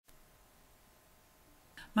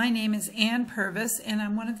My name is Ann Purvis, and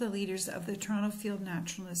I'm one of the leaders of the Toronto Field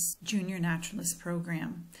Naturalists Junior Naturalist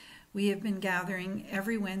Program. We have been gathering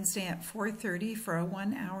every Wednesday at 4:30 for a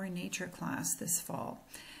 1-hour nature class this fall.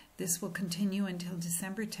 This will continue until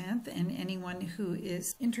December 10th, and anyone who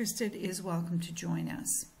is interested is welcome to join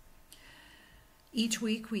us. Each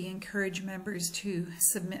week we encourage members to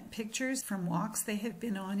submit pictures from walks they have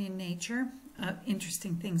been on in nature,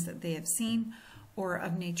 interesting things that they have seen, or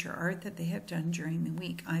of nature art that they have done during the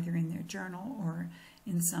week, either in their journal or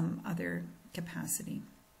in some other capacity.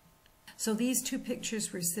 So these two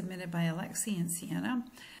pictures were submitted by Alexi and Sienna.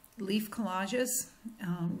 Leaf collages,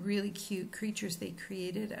 really cute creatures they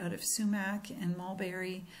created out of sumac and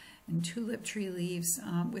mulberry and tulip tree leaves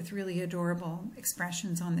with really adorable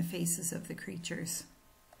expressions on the faces of the creatures.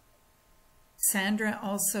 Sandra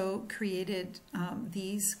also created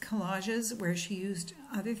these collages where she used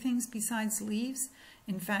other things besides leaves.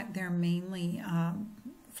 In fact, they're mainly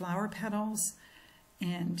flower petals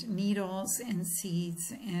and needles and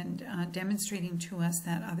seeds, and demonstrating to us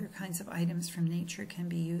that other kinds of items from nature can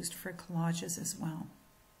be used for collages as well.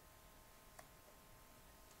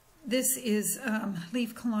 This is a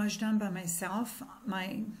leaf collage done by myself.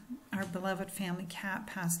 Our beloved family cat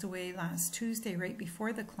passed away last Tuesday right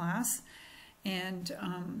before the class, and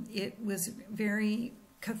it was very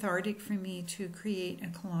cathartic for me to create a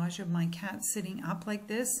collage of my cat sitting up like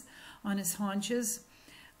this on his haunches,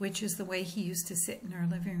 which is the way he used to sit in our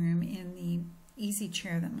living room in the easy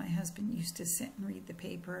chair that my husband used to sit and read the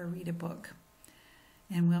paper or read a book.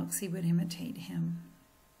 And Wilkesy would imitate him.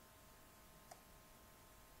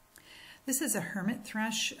 This is a hermit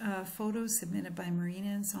thrush photo submitted by Marina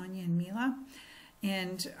and Sonia and Mila.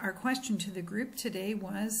 And our question to the group today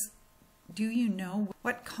was, do you know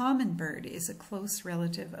what common bird is a close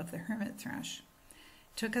relative of the hermit thrush?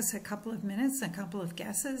 It took us a couple of minutes, a couple of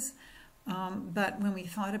guesses. But when we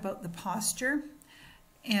thought about the posture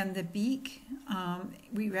and the beak,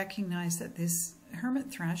 we recognized that this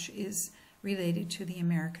hermit thrush is related to the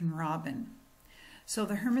American robin. So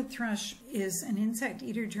the hermit thrush is an insect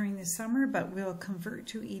eater during the summer, but will convert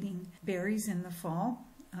to eating berries in the fall,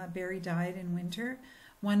 berry diet in winter.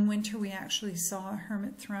 One winter we actually saw a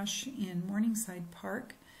hermit thrush in Morningside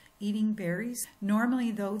Park eating berries.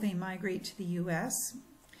 Normally, though, they migrate to the US.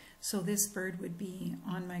 So this bird would be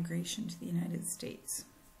on migration to the United States.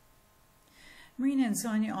 Marina and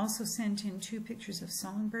Sonia also sent in 2 pictures of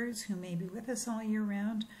songbirds who may be with us all year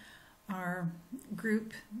round. Our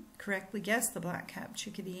group correctly guessed the black-capped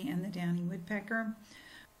chickadee and the downy woodpecker.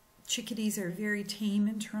 Chickadees are very tame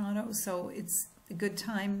in Toronto, so it's a good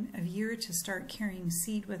time of year to start carrying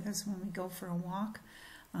seed with us when we go for a walk.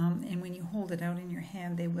 And when you hold it out in your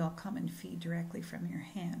hand, they will come and feed directly from your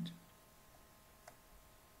hand.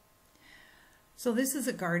 So this is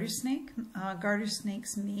a garter snake. Garter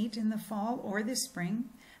snakes mate in the fall or the spring.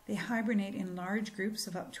 They hibernate in large groups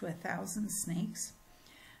of up to 1,000 snakes.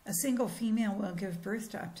 A single female will give birth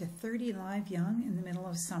to up to 30 live young in the middle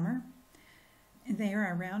of summer. And they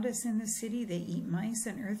are around us in the city. They eat mice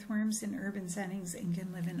and earthworms in urban settings and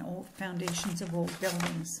can live in old foundations of old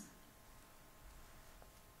buildings.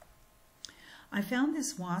 I found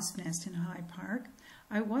this wasp nest in Hyde Park.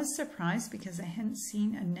 I was surprised because I hadn't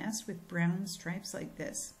seen a nest with brown stripes like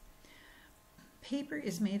this. Paper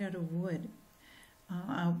is made out of wood.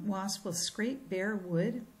 A wasp will scrape bare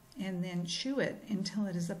wood and then chew it until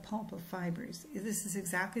it is a pulp of fibers. This is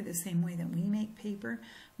exactly the same way that we make paper.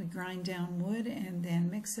 We grind down wood and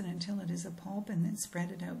then mix it until it is a pulp and then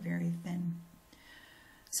spread it out very thin.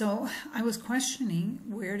 So I was questioning,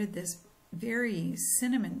 where did this very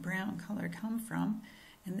cinnamon brown color come from?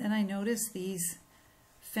 And then I noticed these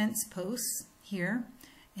fence posts here,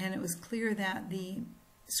 and it was clear that the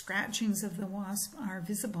scratchings of the wasp are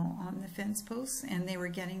visible on the fence posts, and they were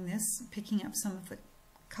getting this, picking up some of the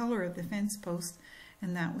color of the fence post,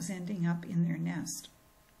 and that was ending up in their nest.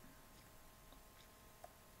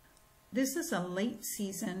 This is a late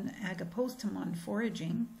season agapostamon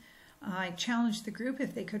foraging. I challenged the group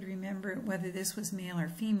if they could remember whether this was male or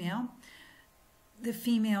female. The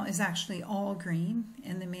female is actually all green,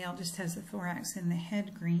 and the male just has the thorax and the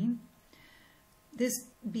head green. This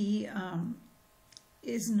bee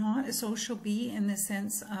is not a social bee in the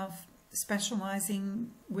sense of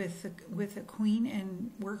specializing with a queen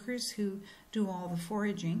and workers who do all the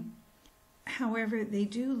foraging. However, they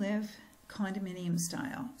do live condominium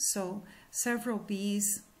style. So several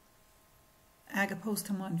bees,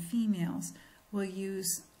 agapostamon females, will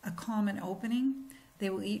use a common opening. They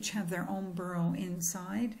will each have their own burrow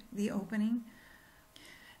inside the opening.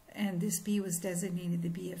 And this bee was designated the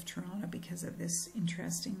Bee of Toronto because of this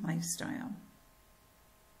interesting lifestyle.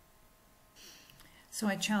 So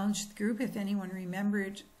I challenged the group if anyone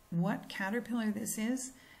remembered what caterpillar this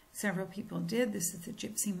is. Several people did. This is the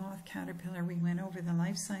gypsy moth caterpillar. We went over the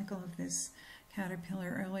life cycle of this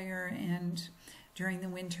caterpillar earlier, and during the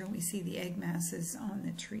winter we see the egg masses on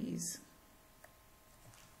the trees.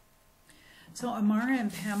 So Amara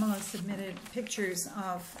and Pamela submitted pictures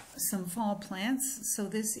of some fall plants. So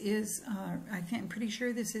this is, I'm pretty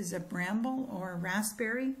sure this is a bramble or a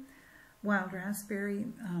raspberry, wild raspberry.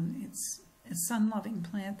 It's a sun-loving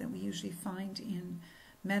plant that we usually find in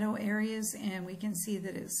meadow areas, and we can see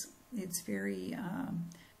that it's very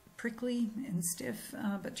prickly and stiff,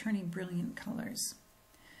 but turning brilliant colors.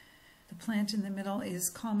 The plant in the middle is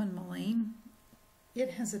common mullein.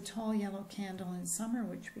 It has a tall yellow candle in summer,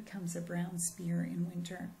 which becomes a brown spear in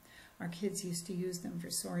winter. Our kids used to use them for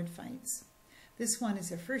sword fights. This one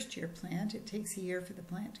is a first-year plant. It takes a year for the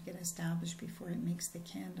plant to get established before it makes the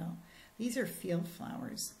candle. These are field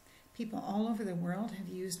flowers. People all over the world have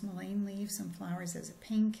used mullein leaves and flowers as a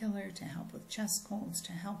painkiller, to help with chest colds,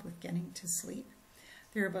 to help with getting to sleep.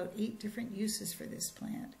 There are about 8 different uses for this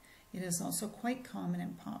plant. It is also quite common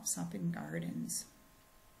and pops up in gardens.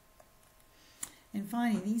 And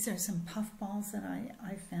finally, these are some puffballs that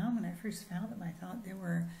I found. When I first found them, I thought they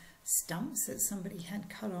were stumps that somebody had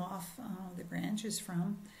cut off the branches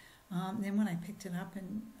from. Then when I picked it up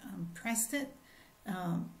and pressed it,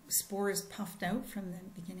 spores puffed out from the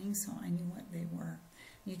beginning, so I knew what they were.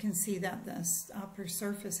 You can see that the upper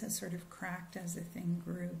surface has sort of cracked as the thing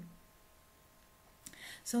grew.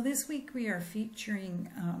 So this week we are featuring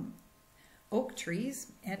oak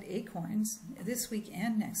trees and acorns, this week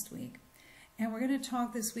and next week. And we're going to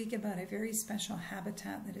talk this week about a very special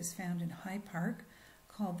habitat that is found in High Park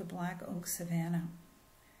called the black oak savanna.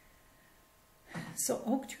 So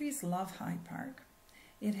oak trees love High Park.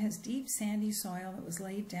 It has deep sandy soil that was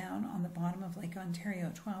laid down on the bottom of Lake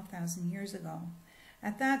Ontario 12,000 years ago.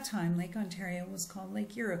 At that time, Lake Ontario was called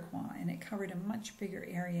Lake Iroquois, and it covered a much bigger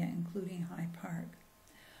area, including High Park.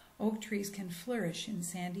 Oak trees can flourish in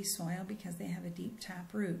sandy soil because they have a deep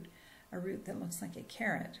tap root, a root that looks like a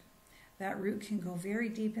carrot. That root can go very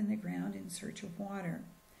deep in the ground in search of water.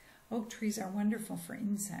 Oak trees are wonderful for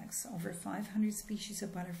insects. Over 500 species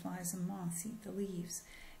of butterflies and moths eat the leaves,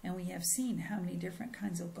 and we have seen how many different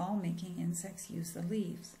kinds of gall-making insects use the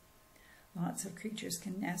leaves. Lots of creatures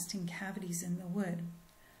can nest in cavities in the wood.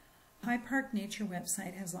 High Park Nature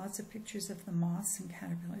website has lots of pictures of the moths and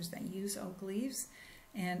caterpillars that use oak leaves,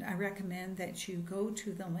 and I recommend that you go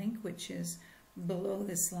to the link, which is below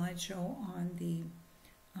the slideshow on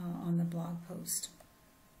the blog post.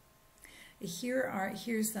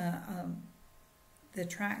 Here's the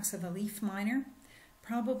tracks of a leaf miner,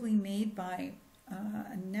 probably made by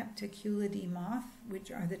a Nepticulidae moth,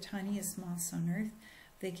 which are the tiniest moths on Earth.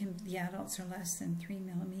 The adults are less than 3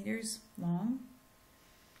 millimeters long.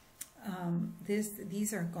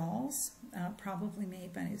 These are galls, probably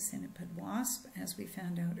made by a cinnamon wasp, as we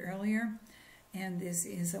found out earlier. And this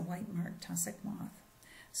is a white-marked tussock moth.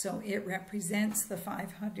 So it represents the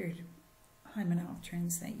 500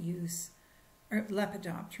 hymenopterans that use, or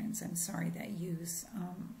lepidopterans, I'm sorry, that use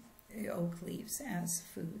oak leaves as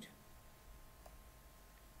food.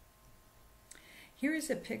 Here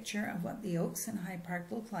is a picture of what the oaks in High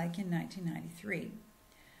Park looked like in 1993.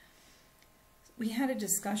 We had a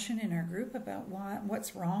discussion in our group about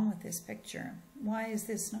what's wrong with this picture. Why is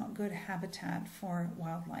this not good habitat for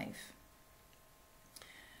wildlife?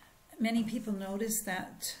 Many people notice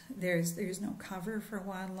that there's no cover for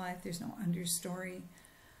wildlife, there's no understory,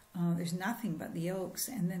 there's nothing but the oaks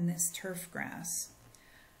and then this turf grass.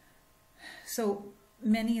 So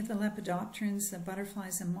many of the lepidopterans, the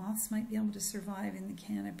butterflies and moths, might be able to survive in the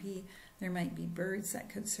canopy. There might be birds that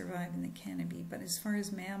could survive in the canopy, but as far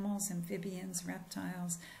as mammals, amphibians,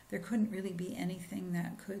 reptiles, there couldn't really be anything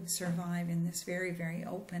that could survive in this very, very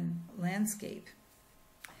open landscape.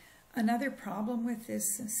 Another problem with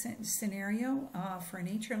this scenario for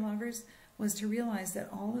nature lovers was to realize that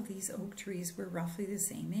all of these oak trees were roughly the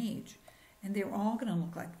same age, and they were all going to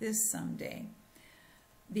look like this someday.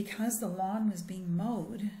 Because the lawn was being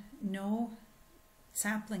mowed, no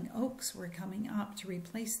sapling oaks were coming up to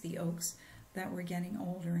replace the oaks that were getting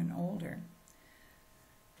older and older.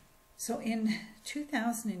 So in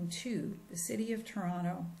 2002, the City of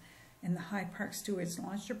Toronto and the High Park stewards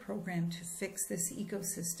launched a program to fix this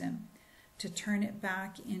ecosystem, to turn it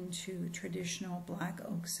back into traditional black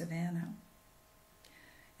oak savanna.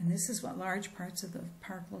 And this is what large parts of the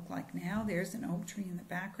park look like now. There's an oak tree in the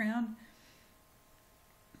background.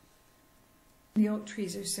 The oak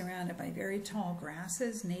trees are surrounded by very tall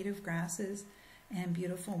grasses, native grasses, and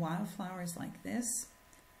beautiful wildflowers like this.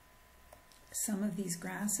 Some of these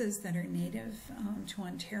grasses that are native to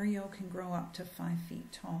Ontario can grow up to 5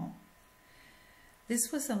 feet tall.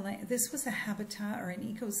 This was a habitat or an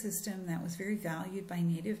ecosystem that was very valued by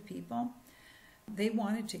Native people. They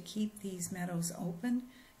wanted to keep these meadows open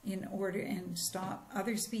in order and stop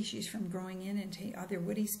other species from growing in and other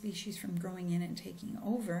woody species from growing in and taking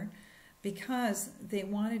over, because they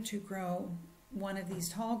wanted to grow one of these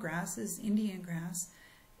tall grasses, Indian grass,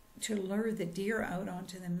 to lure the deer out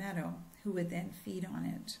onto the meadow, who would then feed on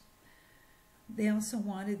it. They also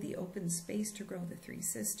wanted the open space to grow the three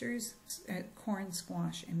sisters, corn,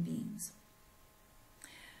 squash, and beans.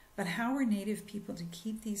 But how were Native people to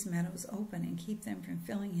keep these meadows open and keep them from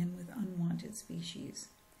filling in with unwanted species?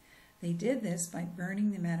 They did this by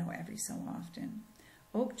burning the meadow every so often.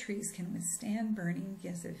 Oak trees can withstand burning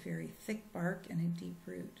because of very thick bark and a deep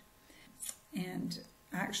root. And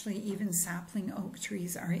actually, even sapling oak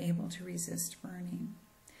trees are able to resist burning.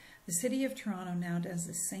 The City of Toronto now does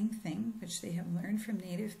the same thing, which they have learned from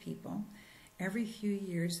Native people. Every few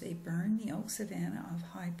years, they burn the oak savanna of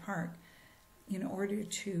High Park in order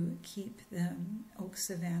to keep the oak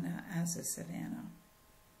savanna as a savanna.